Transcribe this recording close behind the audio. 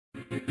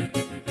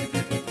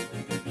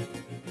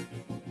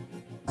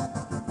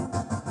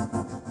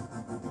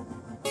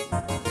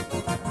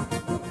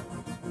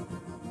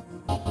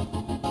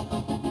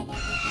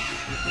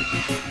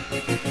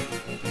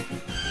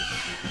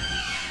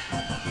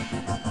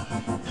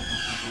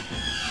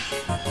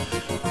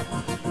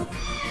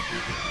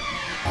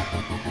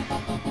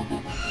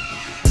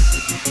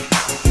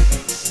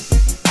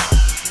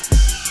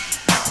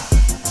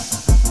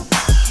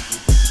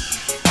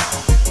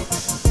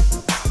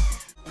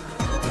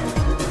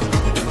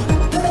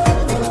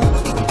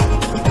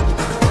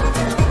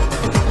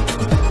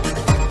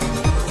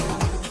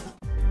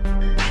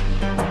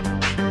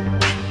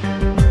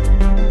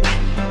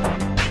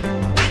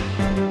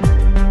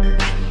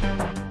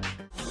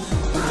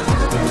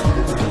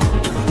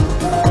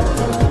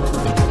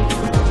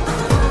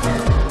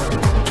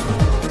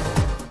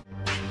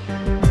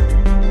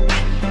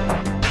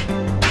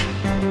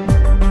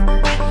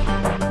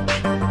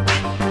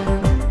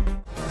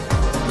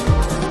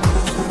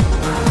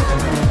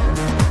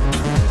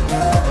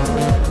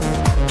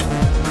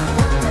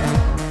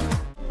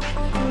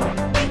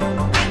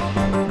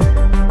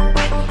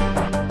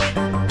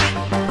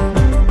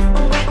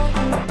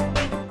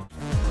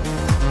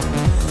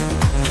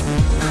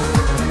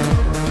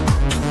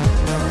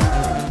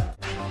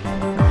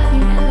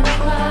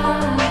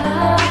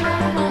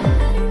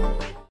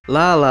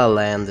La La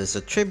Land is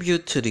a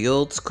tribute to the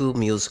old school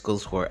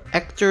musicals where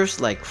actors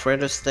like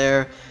Fred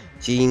Astaire,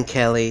 Gene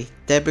Kelly,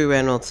 Debbie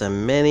Reynolds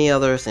and many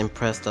others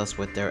impressed us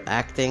with their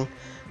acting,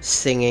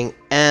 singing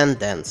and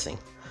dancing.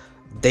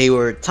 They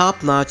were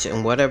top notch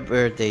in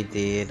whatever they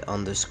did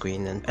on the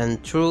screen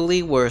and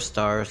truly were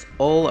stars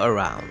all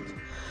around.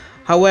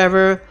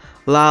 However,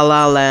 La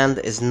La Land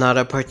is not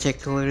a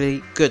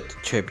particularly good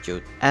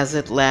tribute, as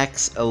it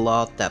lacks a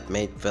lot that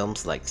made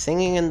films like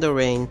Singing in the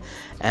Rain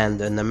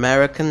and An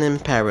American in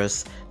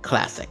Paris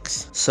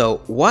classics.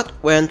 So, what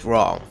went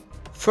wrong?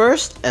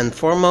 First and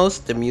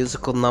foremost, the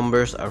musical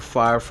numbers are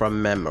far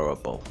from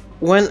memorable.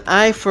 When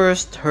I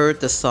first heard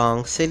the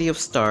song City of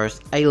Stars,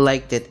 I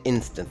liked it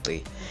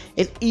instantly.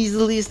 It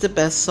easily is the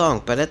best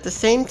song, but at the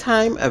same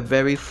time, a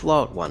very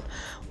flawed one.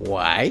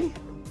 Why?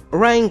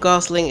 Ryan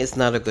Gosling is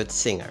not a good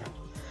singer.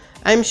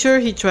 I'm sure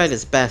he tried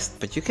his best,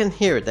 but you can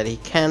hear that he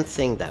can't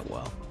sing that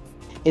well.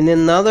 In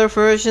another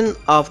version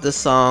of the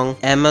song,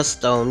 Emma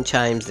Stone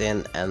chimes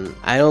in, and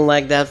I don't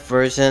like that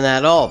version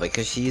at all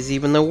because she's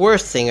even a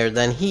worse singer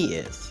than he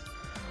is.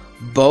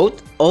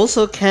 Both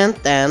also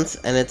can't dance,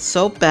 and it's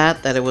so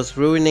bad that it was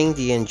ruining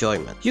the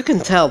enjoyment. You can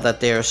tell that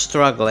they are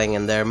struggling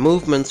and their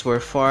movements were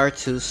far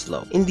too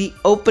slow. In the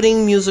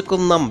opening musical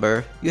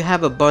number, you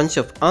have a bunch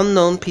of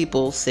unknown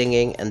people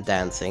singing and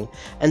dancing,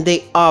 and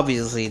they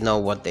obviously know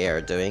what they are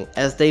doing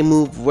as they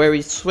move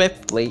very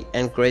swiftly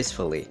and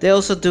gracefully. They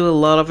also do a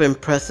lot of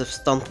impressive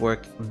stunt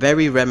work,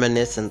 very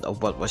reminiscent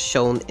of what was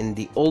shown in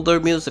the older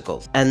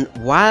musicals. And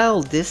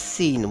while this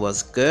scene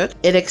was good,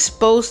 it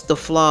exposed the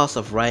flaws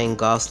of Ryan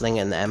Gosling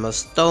and Emma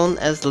Stone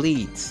as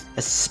leads,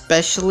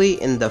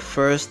 especially in the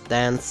first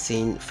dance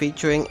scene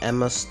featuring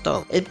Emma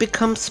Stone. It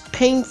becomes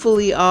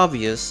painfully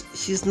obvious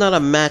she's not a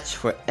match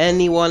for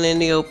anyone in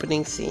the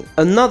opening scene.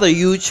 Another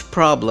huge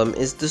problem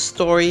is the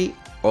story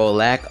or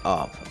lack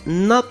of.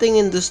 Nothing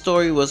in the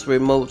story was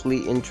remotely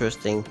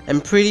interesting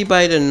and pretty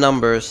by the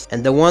numbers,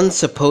 and the one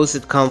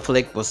supposed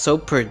conflict was so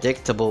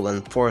predictable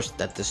and forced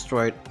that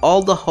destroyed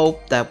all the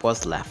hope that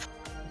was left.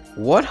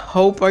 What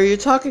hope are you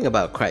talking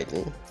about,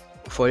 Crichton?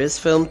 For this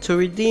film to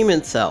redeem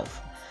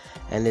itself,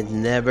 and it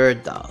never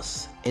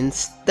does.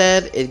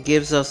 Instead, it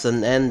gives us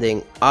an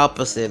ending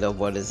opposite of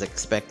what is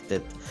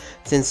expected,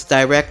 since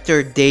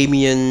director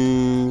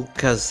Damien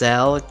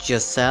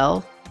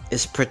Chazelle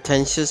is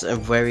pretentious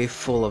and very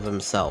full of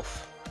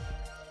himself.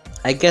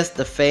 I guess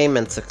the fame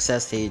and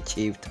success he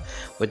achieved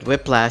with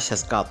Whiplash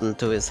has gotten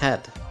to his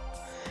head.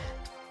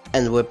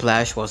 And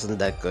Whiplash wasn't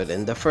that good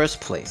in the first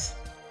place.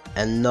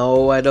 And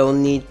no, I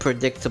don't need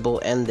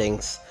predictable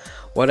endings.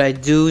 What I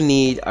do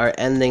need are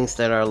endings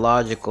that are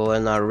logical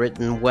and are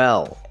written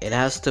well. It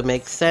has to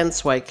make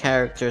sense why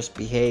characters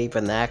behave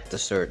and act a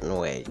certain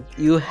way.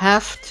 You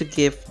have to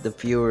give the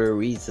viewer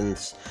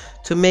reasons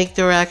to make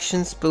their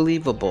actions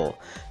believable.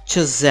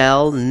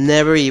 Chazelle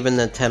never even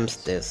attempts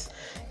this.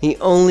 He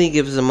only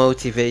gives a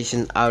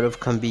motivation out of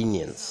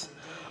convenience.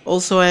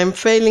 Also, I am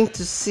failing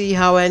to see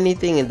how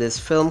anything in this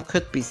film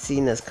could be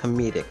seen as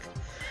comedic.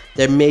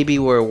 There maybe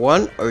were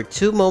one or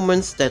two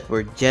moments that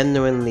were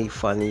genuinely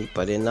funny,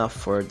 but enough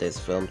for this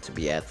film to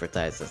be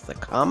advertised as a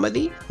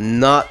comedy?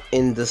 Not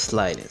in the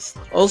slightest.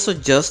 Also,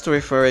 just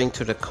referring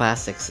to the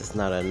classics is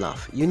not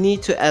enough. You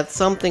need to add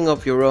something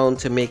of your own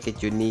to make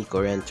it unique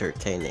or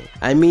entertaining.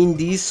 I mean,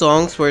 these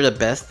songs were the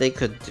best they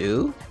could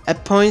do.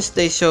 At points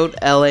they showed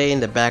LA in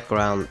the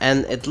background,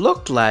 and it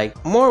looked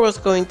like more was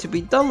going to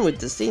be done with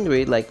the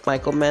scenery like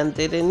Michael Mann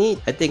did in Heat.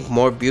 I think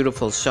more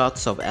beautiful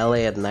shots of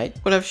LA at night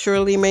would have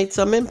surely made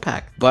some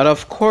impact. But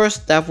of course,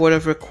 that would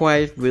have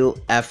required real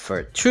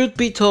effort. Truth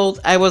be told,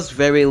 I was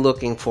very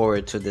looking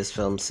forward to this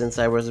film since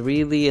I was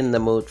really in the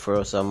mood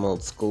for some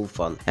old school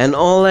fun. And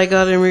all I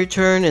got in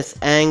return is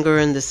anger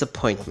and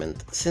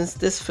disappointment, since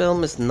this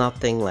film is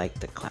nothing like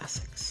the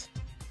classics.